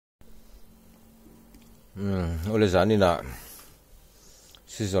Ole zanina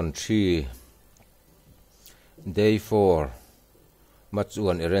season 3 day 4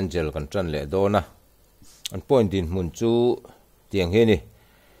 matchuan erengel kan tran le dona an point in mun chu tiang he ni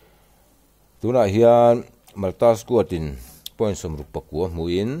tuna hian malta squad in point som ruk pakua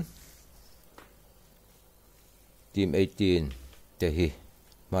muin team 18 te hi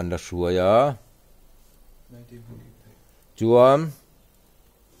man la shuaya chuam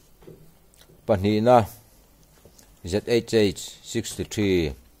panina ZHH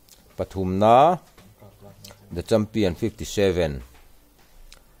 63 Pathumna the champion 57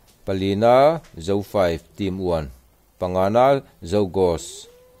 Palina Zo 5 team 1 Pangana Zo Gos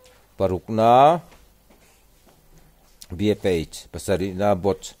Parukna BFH Pasarina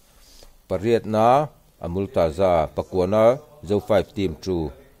Bot Pariatna Amultaza Pakwana Zo 5 team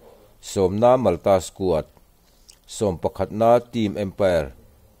 2 Somna Malta Squad Som Pakhatna team Empire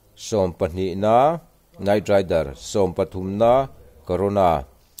Som Panina Night Rider Som Pathumna Corona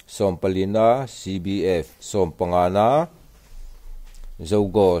Som Palina CBF Som Pangana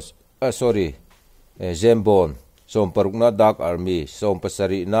Zogos Zembon Som Parukna Dark Army Som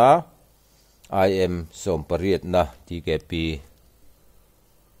Pasarina IM Som Pariatna TKP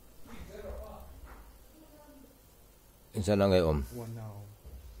Insana ngay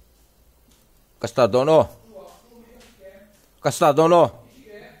Castadono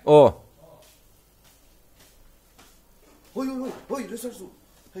Oh Hoi, resursu.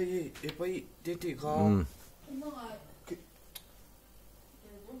 Hey, epai tete ka.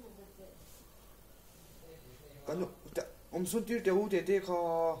 Kanu, omsun tir te u tete ka.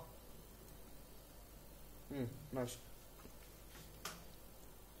 Nice.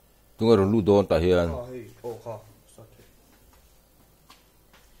 Tunga lu don ta hian Hey, oh ka.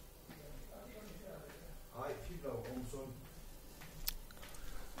 Ai, philo omsun.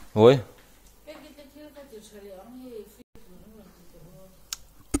 Hoi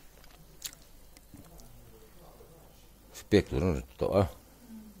Spek tu to a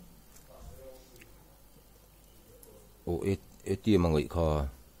o eti mangai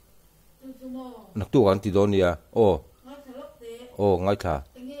kha nak tu kan ti don ya o ngai tha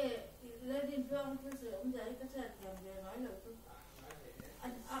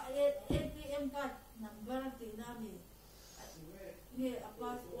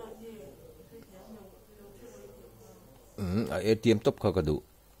ATM top kha ka du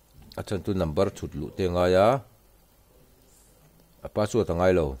achan tu number chut lu te nga ya apa su ta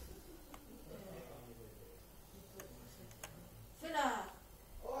ngai lo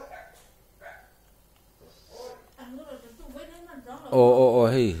o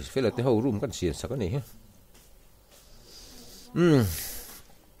hey fela te ho room kan sian sakani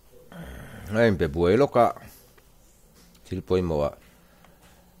ai pe buai loka thil poi mawa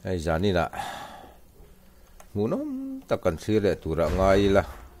ai zani na munom takan sire tura ngai la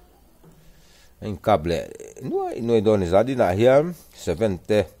anh cable nuôi don zadi na hiam 7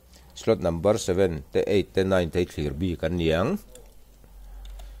 te slot number 7 te 8 te 9 te clear b kan niang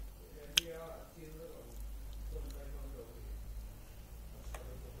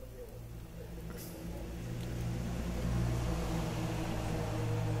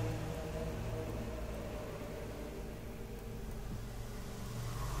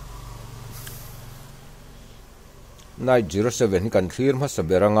Night 07 kan clear ma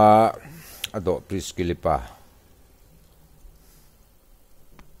saberanga ado priskilipa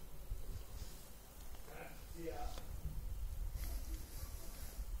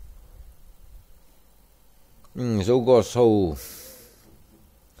zogo so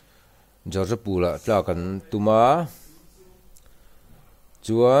George pula tla kan tuma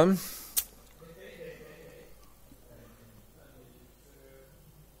chuan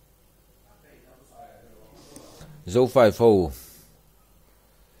Zo 5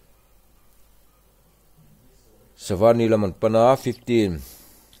 Savani Laman Pana 15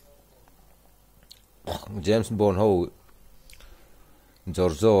 James Bond Ho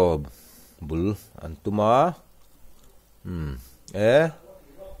Giorgio Bull Antuma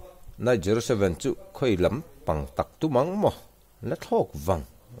Niger 7 chu khoi lam pang tak tu mang mo la thok vang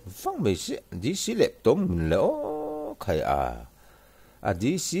mai si di si le tom le o khai a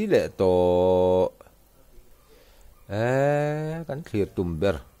di si le to kan clear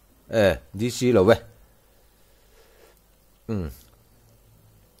tumber di si lo we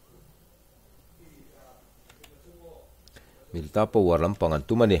Milta power lampang an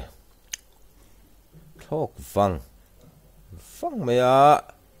tumani thok vang maya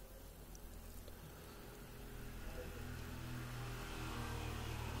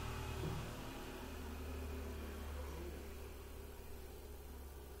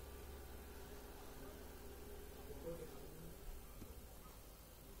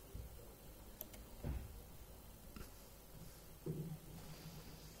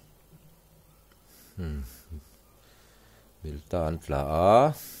milta an tla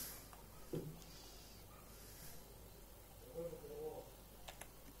a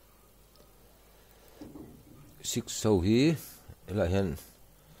six ho hi la hian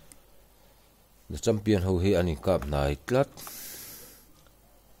the champion ho hi ani kap nai tlat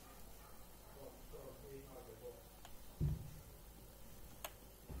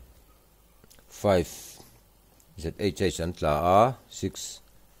five ZHH an tla a six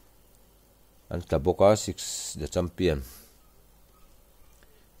an tla boka six the champion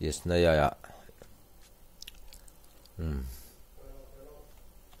yes na ya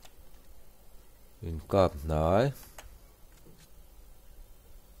in kap nai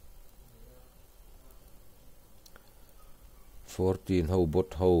 14 ho bot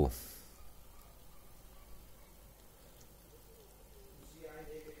ho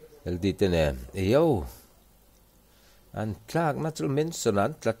LD tên nè yo an tlak na chul men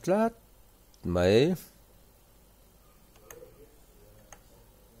sonan tlat mai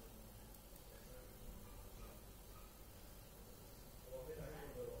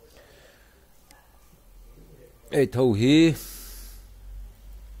ei thâu hi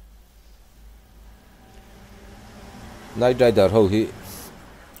Night Rider ho hi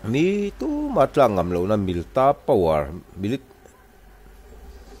mi tu ma tlang ngam lo na milta power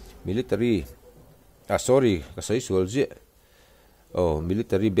military sorry ka sai sual je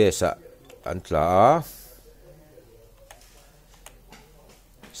military base an tla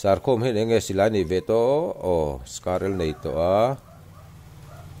sarkom hen enge silani veto skarel nei to a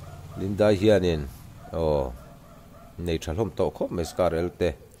linda hianin nei thalom to khop me skarel te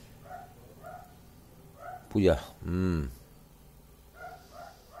puya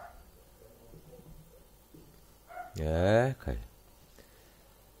khai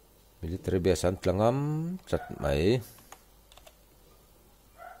military base an tlangam chat mai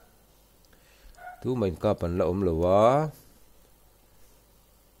tu main ka pan la om lowa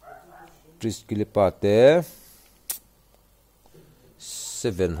tris kilipate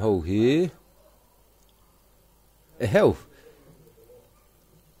 7 ho hi heo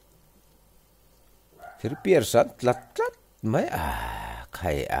repair san tlat mai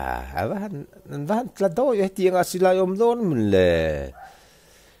khai van tlat do ye tianga silai om don mun le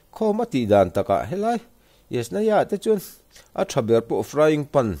kho ma ti dan taka helai yes na ya te chun a thaber po frying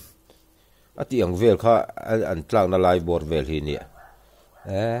pan ati ang vel kha an tlang na lai bor vel hi ni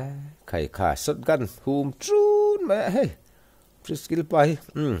khai kha shotgun hum trun ma hey skill pai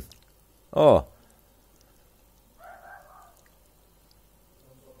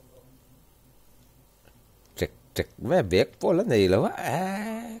trek me bek pola nei lo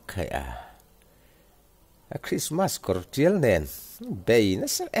khai Christmas cordial nen bei na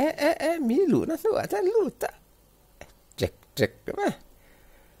sa mi lu na nu ata lu ta trek me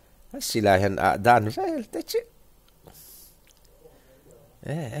sila han dan vel te chi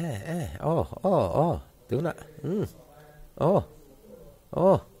tu na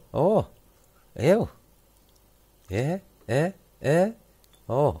eo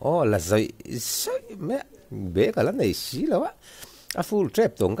la zoi me bé cả lần này xí đâu á, full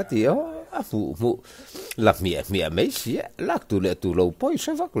trap tổng cái gì á, phụ làm mía mấy xí á, lắc tụ lâu bôi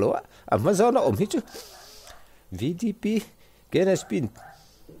sao vác lâu á, mà giờ nó ôm hết chứ, VDP, cái này spin,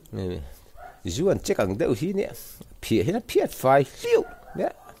 zuan check ang đâu hi nè, phiệt phai liu, nè,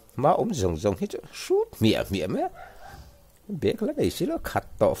 mà ôm rồng hết chứ, shoot mía mẹ, bé cả lần này xí nó khát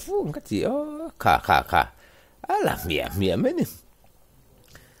tỏ phu cái gì á, khà, làm mía mấy nè,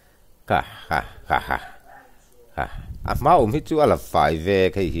 khà. Ma om hi chu ala fai ve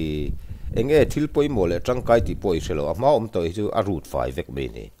khai hi enge thil poi mole tangkai ti poi selo ma om toi chu a root fai vek me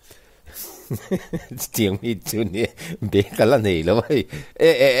ni tiang mi chu ni be kala nei lo vai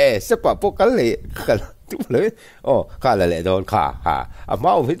se pa po kal le kal tu le kha la le don kha ma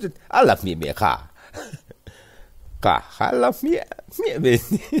om hi chu ala mi me kha la mi me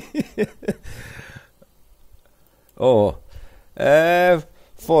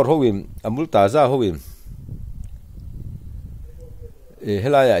for hovim amul taza hovim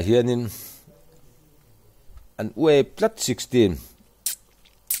helaya hianin an ue plus 16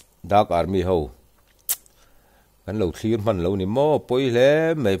 dark army ho kan lo thlir man lo ni mo poi le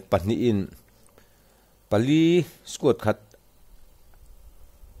mai pani in pali squad khat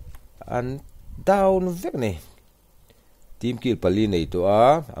an down vek ni team kill pali nei to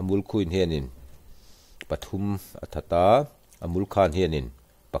amul khuin hianin pathum athata amul khan hianin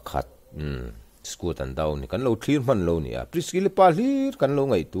pakhat squad an down ni kan lo thlir man lo ni priskil pa hlir kan lo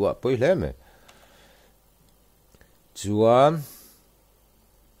ngai tua poi hle me chuan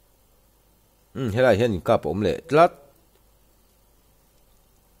helai hian ka pom le tlat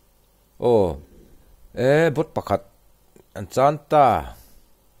bot pakhat an chan ta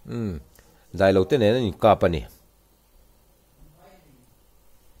dai lo te ne ni ka pa ni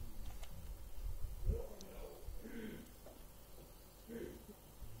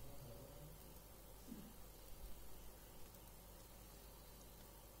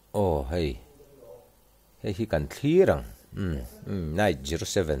oh hey hi kan thirang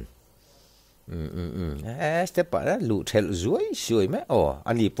 907 step pa lu thel zuai suai me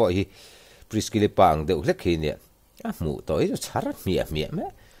ani po hi priskile pang de hlek hi ne mu to i char mi me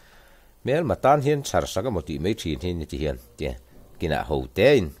mel matan hian char saka moti me thin hin ti hian ti kina ho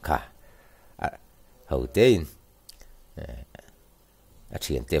tein kha ho tein a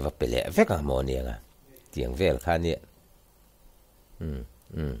thian te va pele veka mo ne nga tiang vel kha ni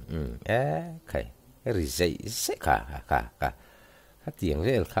kai ri zai se kha tiang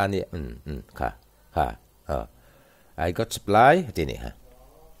vel kha ni kha I got supply ti ni ha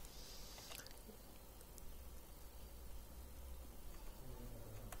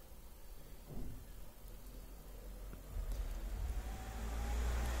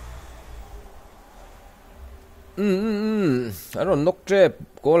aron nok trep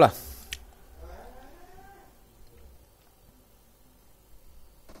ko la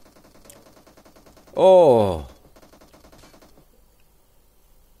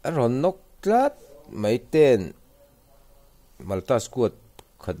aron nok tlat mai ten malta squad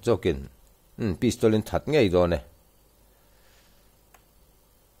khat jokin pistolin that ngei do ne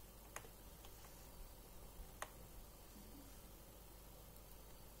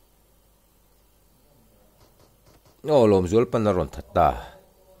lom zual pan aron that ta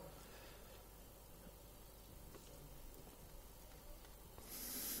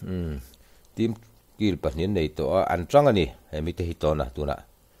tim kil panin nei to an tang ani hemi te hitona tuna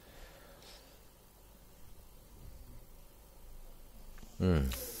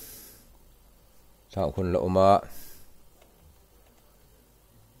sao khun lo ma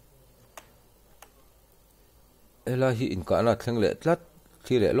ela hi in ka na thleng le tlat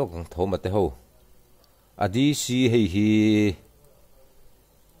thi le lok ang thoma te ho adi si hei hi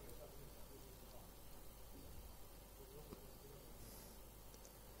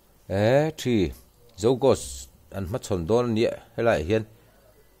thi zogos an ma chon don ni helai hian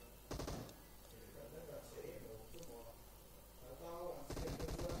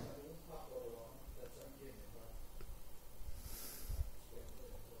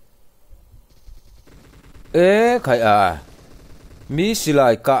khai mi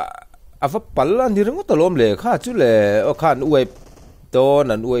silai ka ava palla ni ringo talom le kha chu le o khan web don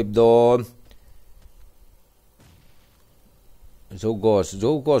an web don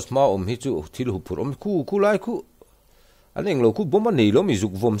zogos ma hi chu thil hu phur khu lai khu aneng lo khu boma nei lo mi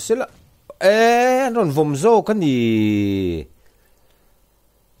zuk vom sela ron vom zo kan ni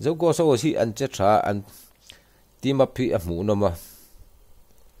zogos o si an che tha an tima phi a mu no ma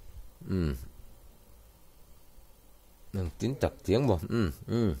nang tin tak tiếng mo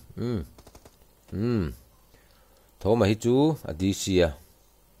tho ma hi chu adi sia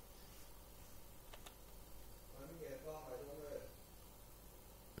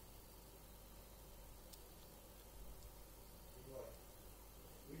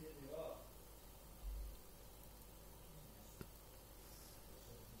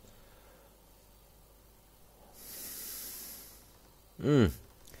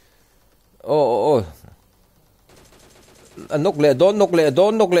nok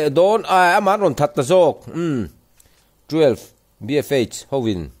le don ama ron that ta zok 12 bfh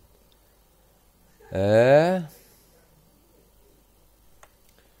hovin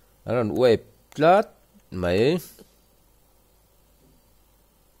aron web plat mai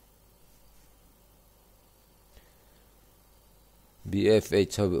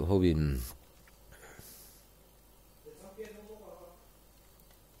bfh hovin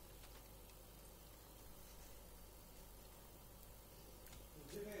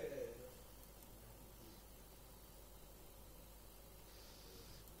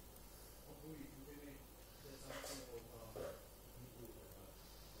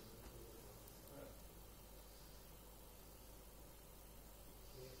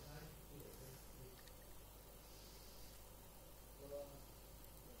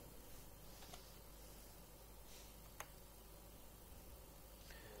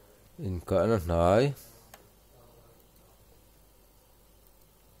in ka na nai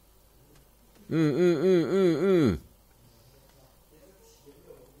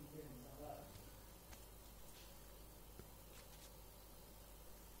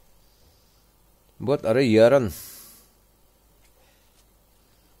bot are yaran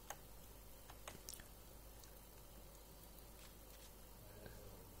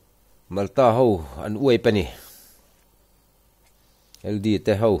malta ho an uai pani LD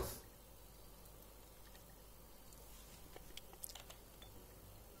te ho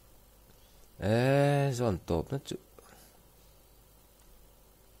zon top na chu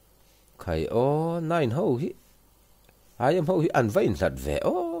khai o 9 ho hi ayam ho hi an vain hlat ve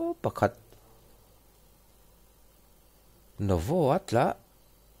o pakhat novo atla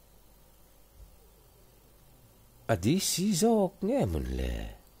adi si zok nge mun le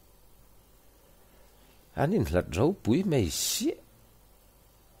anin hlat ro pui mai si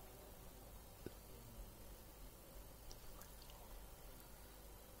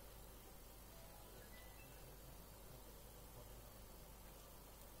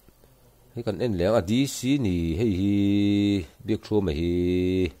hi kan en leng adi si ni hei hi biak thua mai hi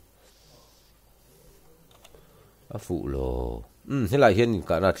a fu lo helai hian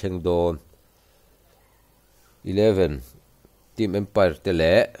ka na thleng don 11 team empire te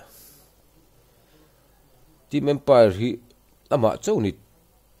le team empire hi ama chau ni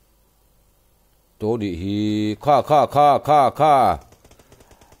to ni hi kha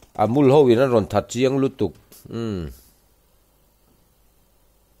amul ho in ron that chiang lutuk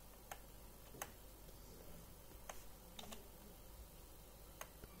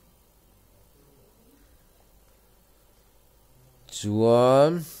ส่ว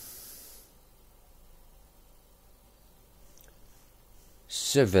น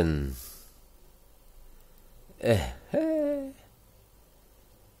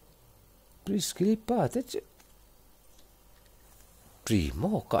7Prescripate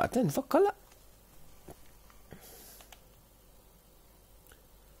primo katen fakala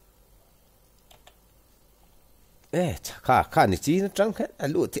kha ni chi na trăng hết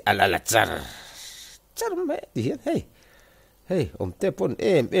alu thì ala char me đi hey hey te pon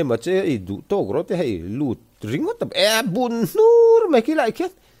em mà chơi i du to gro te hey lut ringot tab bun nur me ki lại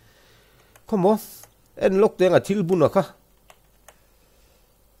ket come on en lok te nga thil bun ka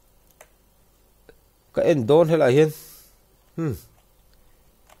en don hela hian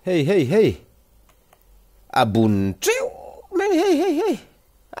hey abun treu me hey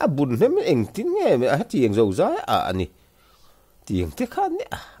abun hem eng tin nge me a tieng zo za ani tieng te khan ne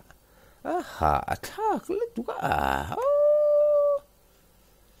ha thak le tu ka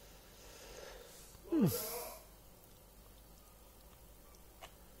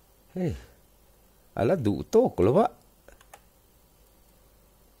hey ala du to ko lo ba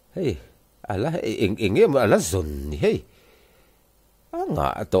hey ala eng em ala zon ni hey nga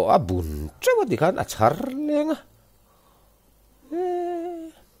to abun treu di khan a char lenga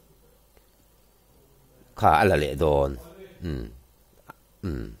kha ala le don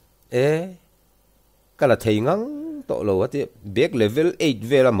kala thei ngang to lo ati back level 8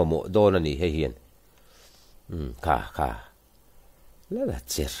 vela mamo don ani he hian kha la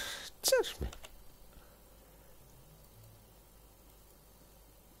cher me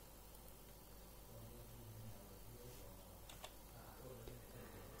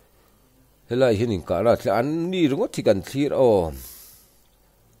helai hian in kara an ni rungo thikan thlir o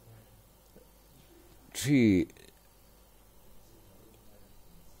thi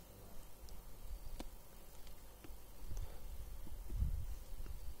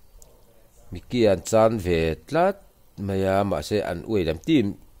mikian chan ve tlat maya ma se an ui dam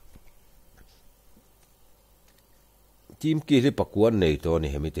team ki ri pakuan nei to ni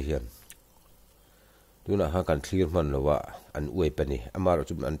hemi te hian tuna ha kan thlir man lowa an ui pani amar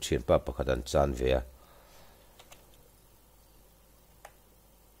chum an thien pa pakhat an chan ve a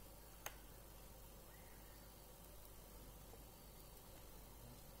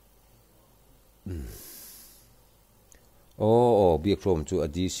biak from chu a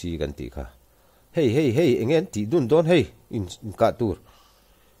dc kan ti kha hey engen ti dun don hey in ka tur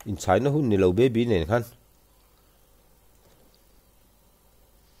in china hun ni lo baby nen khan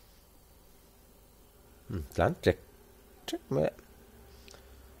tlan trek me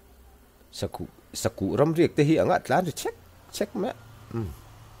saku ram riek te hi anga tlan check me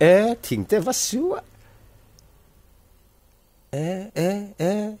thing te vasu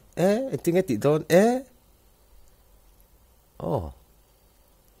tinga ti don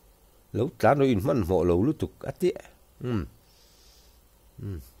lâu tlan rồi in man mo lo lu tuk ati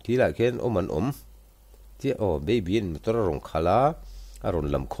ki la ken man ti baby in motor rong khala aron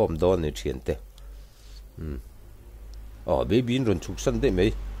lam khom don ni thien te baby in ron chuk san de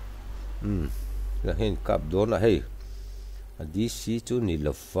mai la hen kap don na hey adi si chu ni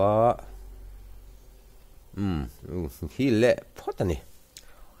lo fa hi le photani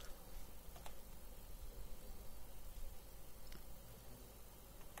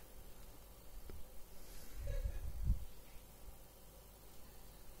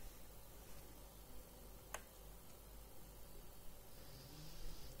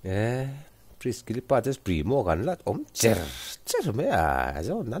Priskilipa tes primo kan lat cher me a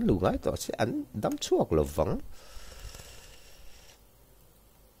zo nan lu ngai to se an dam chuak lovang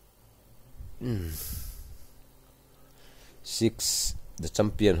 6 the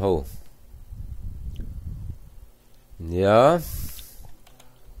champion ho yeah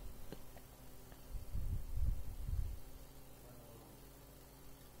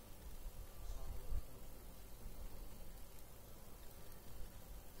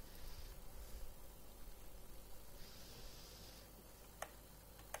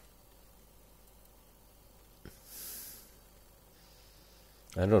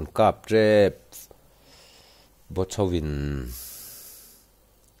anh run cáp trep botowin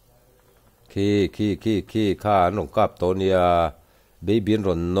khi kha anh run cáp to nia baby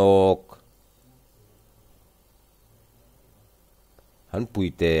run nok hắn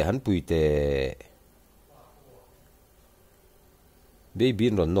pui tệ baby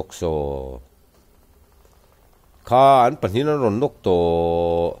run nok so kha anh pan hin run nok to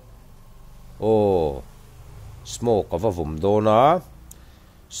oh smoke of a vum do na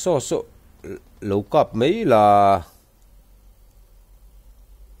so lâu cặp mấy là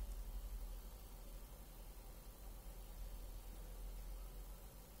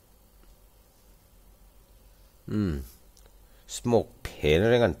smoke phê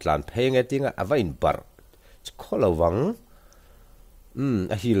nó đang tlan phê nghe tiếng à vậy bar khó là vắng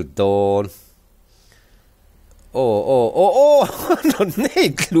a hill don oh nó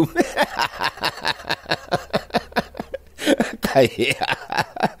nét luôn cái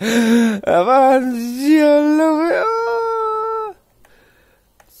Avan cielo veo.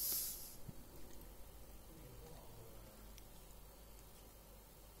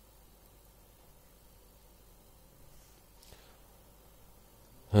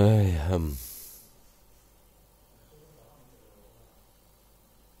 Ay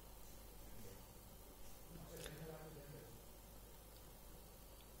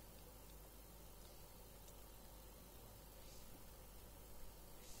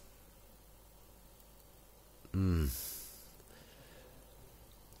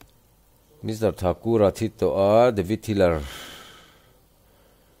Mr. Thakura thito a David Hiller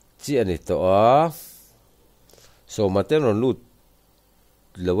chi ani to a so maten on lut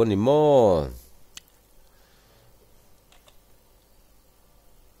lawani mo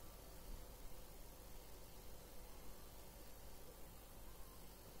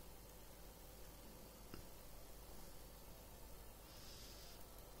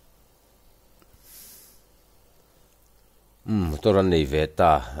toran nei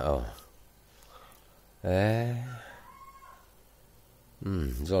veta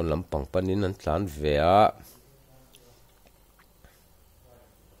zon lampang panin an tlan ve a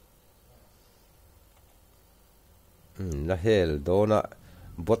la hel dona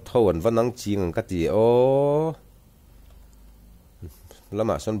bot ho an vanang ching an kati o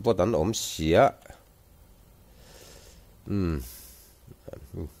lama son bot an om sia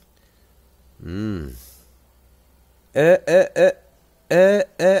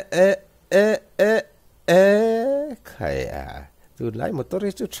khai à tôi lái motor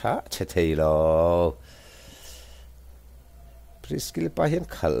ấy chú trả chết thầy rồi Priskil pa hian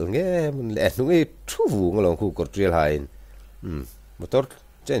khal nge mun le nu e thu vu ngolong khu ko trial hain motor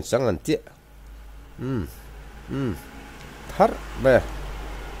chen sang an ti thar be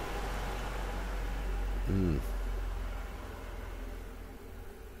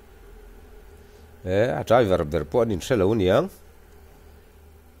a driver ber po anin shelo niang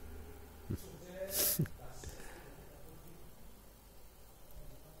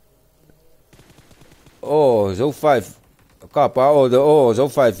oh zo 5 capa zo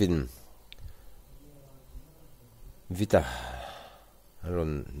 5 in vita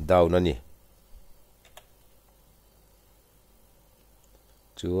ron down ani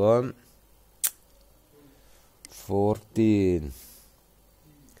chuan 14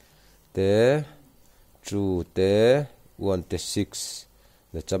 te 2 te 1 te 6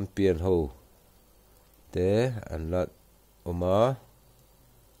 the champion ho te an lat oma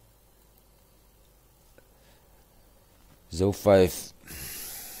zo 5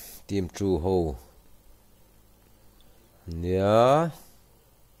 team 2 ho nia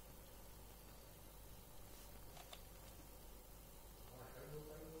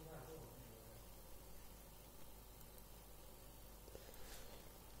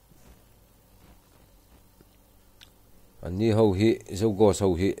ani ho hi zo go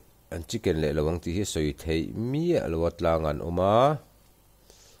so hi an chicken le lawang ti hi soi thei mi alwat langan oma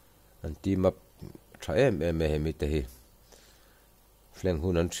an team up tha em hemi te hi fleng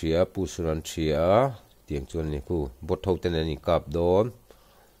hun an thria pu sun an thria tiang chuan ni ku bot tho ten ani kap don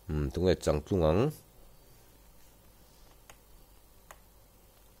tung nghe chẳng tung ang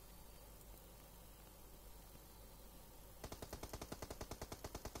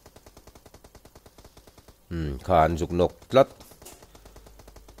khan dục nọc lát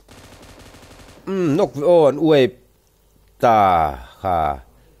nọc on uai ta kha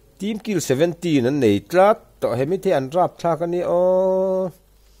team kill 17 an nei tlat to hemi the an rap thla ka ni o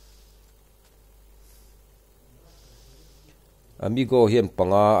amigo hian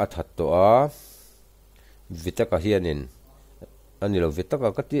panga a that to a vitaka hianin anilo vitaka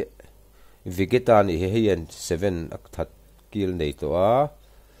ka ti vigeta ni he hian 7 ak that kill nei to a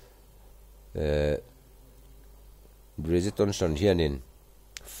Bridgeton son hianin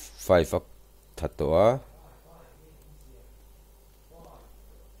 5 ak that to a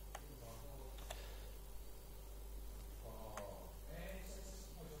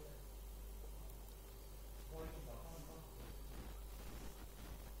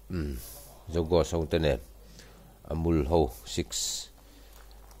Zogo song tene amul ho 6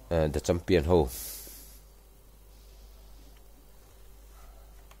 the champion ho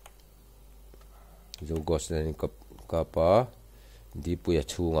Zogo sen kapa di puya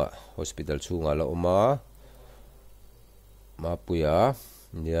chunga hospital chunga la oma ma puya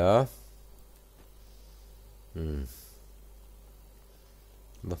ya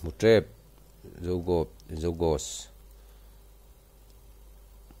ma mutrep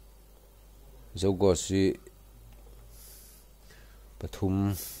Zogos si pathum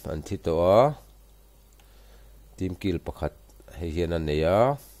an thi to a team kill pakhat hei hian an neya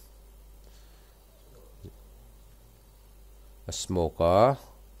a smoke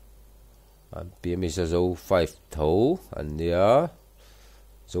an pm is a zo 5 tho an neya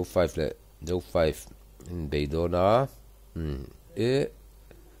zo 5 le zo 5 in beidona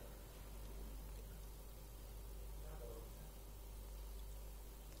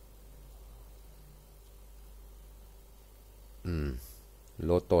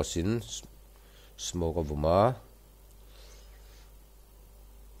Lotosin smoke of ma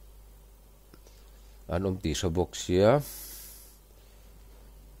an ti sa box ya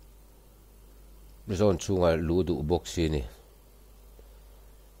zone chunga ludu box ni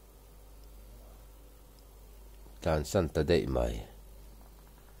tan san ta dei mai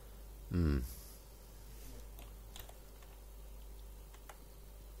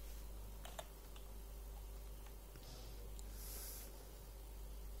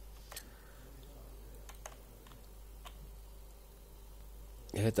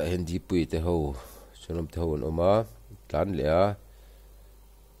heta hen di pui te ho sonom te ho on oma tlan le a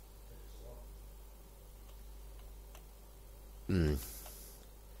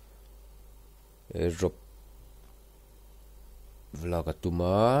drop vlaga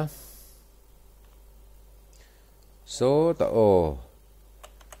tuma so ta o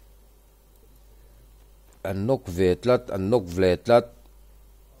an nok vetlat an nok vletlat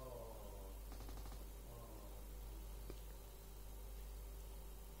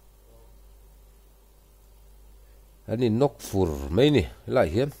ani nok fur mai ni lai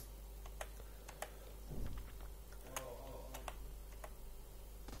hiam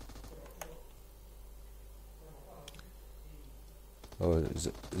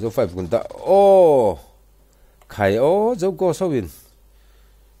zo 5 gunta khai zo go so win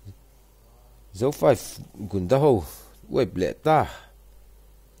zo 5 gunta ho web le ta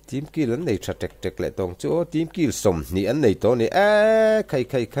team kill an nei tha tek le tong chu team kill som ni an nei to ni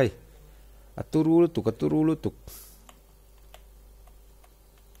khai aturulu tuk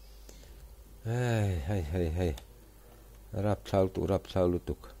Hey. Rap thlau lu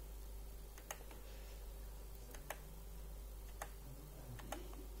tuk.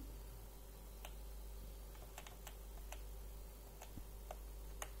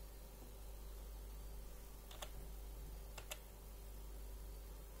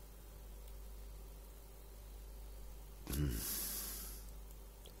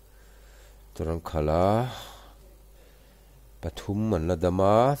 Turang khala pathum man la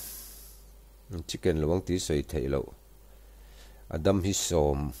dama chicken lawang ti soi thei lo adam hi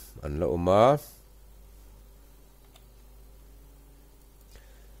som an la oma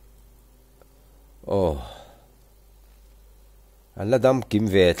an la dam kim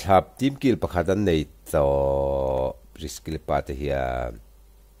ve thlap tim kil pakhat an nei to riskil pa te hiya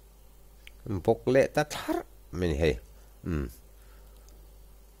pok le ta thar men he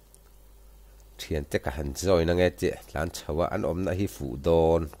thian te ka han zoi na nge che tlan chawa an om na hi fu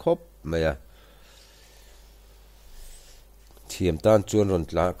don khop maya thiam tan chuan ron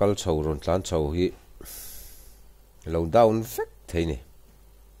tla kal chho ron tlan chho hi lo down fek theini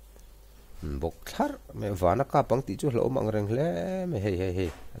bok thar me vana ka pang ti chu hlo mang reng hle me hei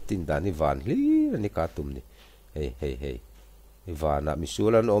tin da ni van hli ni ka tum ni hei vana mi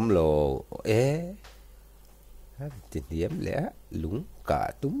sulan om lo tin hiếm lẽ lúng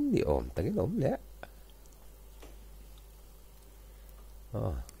cả tum ni om tang om lẽ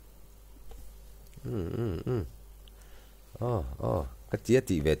cái chia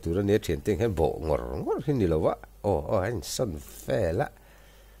tỷ về tụi nó nét hiện tiếng hay bộ ngor hình như là vậy anh sân phê la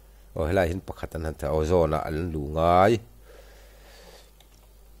hay là hình bạc hạt anh tháo gió na anh lù ngay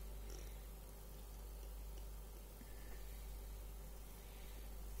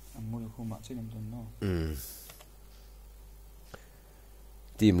anh mua không mặc trên làm tuần nó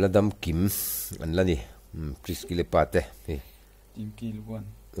tìm là đâm kim anh là nè priskile pate tìm kỳ luôn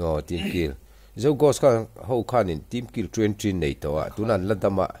tìm kỳ dấu gos ka hậu khan in team kill train nei to a tunan la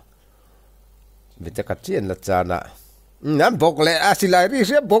dama vete ka chen la chana nan bok le asilai ri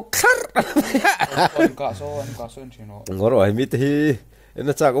se bok khar anh cả số anh chuyện nó ngoro ai mit hi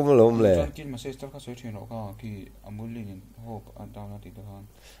ena cha ko lom le cho kin mà sẽ tất cả số chuyện nó cả khi amulin hộp anh tao nó thì được hơn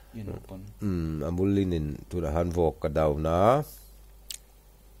yên open amulin tu da han vok ka daw na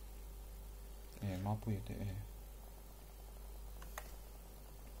mà bùi thế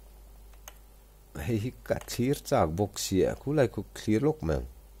hei ka thir chak bok sia ku lai ku clear lok me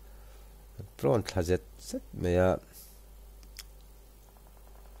pron thajet set me ya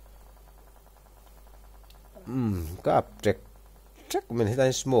ka trek men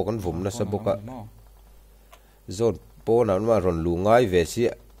hitai smoke an vum na sa boka zone po na ma ron lu ngai ve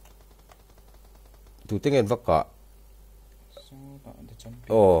sia tu tengen vaka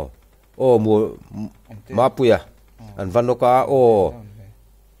mu ma puya an vanoka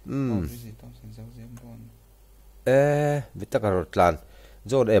vita karot lan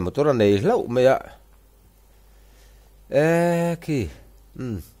zon motor nei hlau me ya ki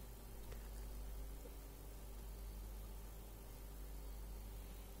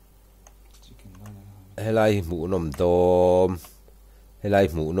helai mu nom dom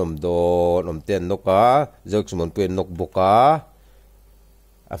nom ten noka zok smon pen nok boka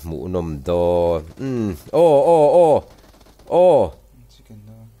a mu nom do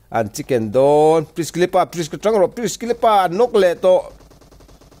an chicken don prisklipa nok le to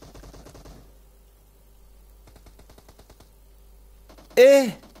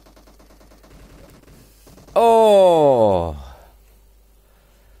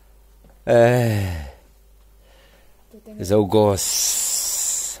Zogos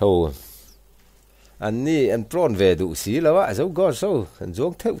anh ni anh pron về đủ xí là vậy Zogos anh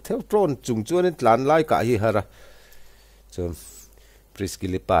xuống theo pron chung chuan anh lan lai cả hi hara so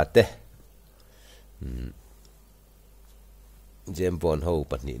priskilipate jempon ho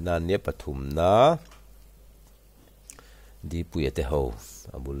patni na ne pathum na di puyate ho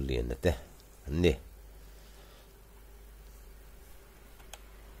abul lien te ni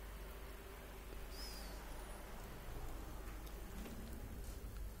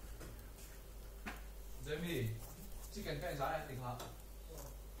chicken cái giá này tính hả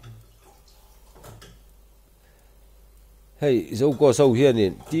hey zo ko so hian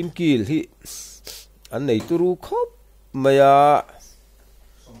in team kill hi an nei turu khop maya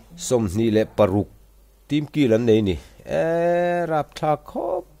som ni le paruk team kill an nei ni rap tha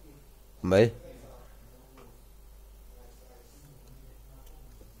khop mai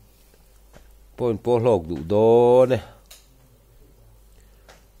pon po lok du do ne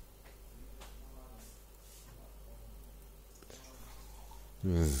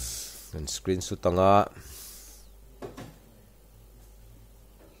and screen su tanga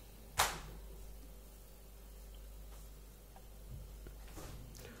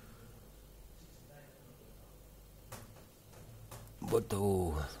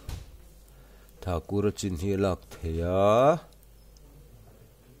boto thakur chin hi lak theya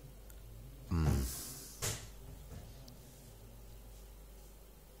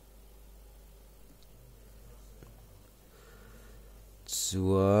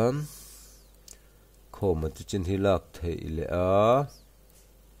chuan khoma tu chin hi lak thei le a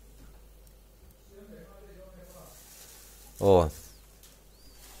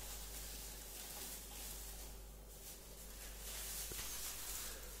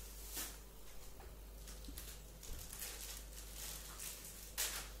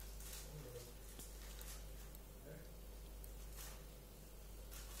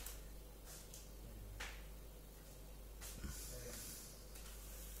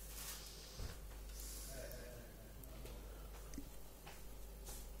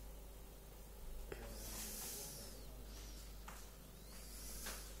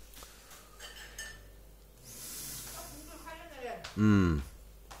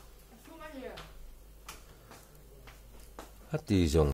hati zong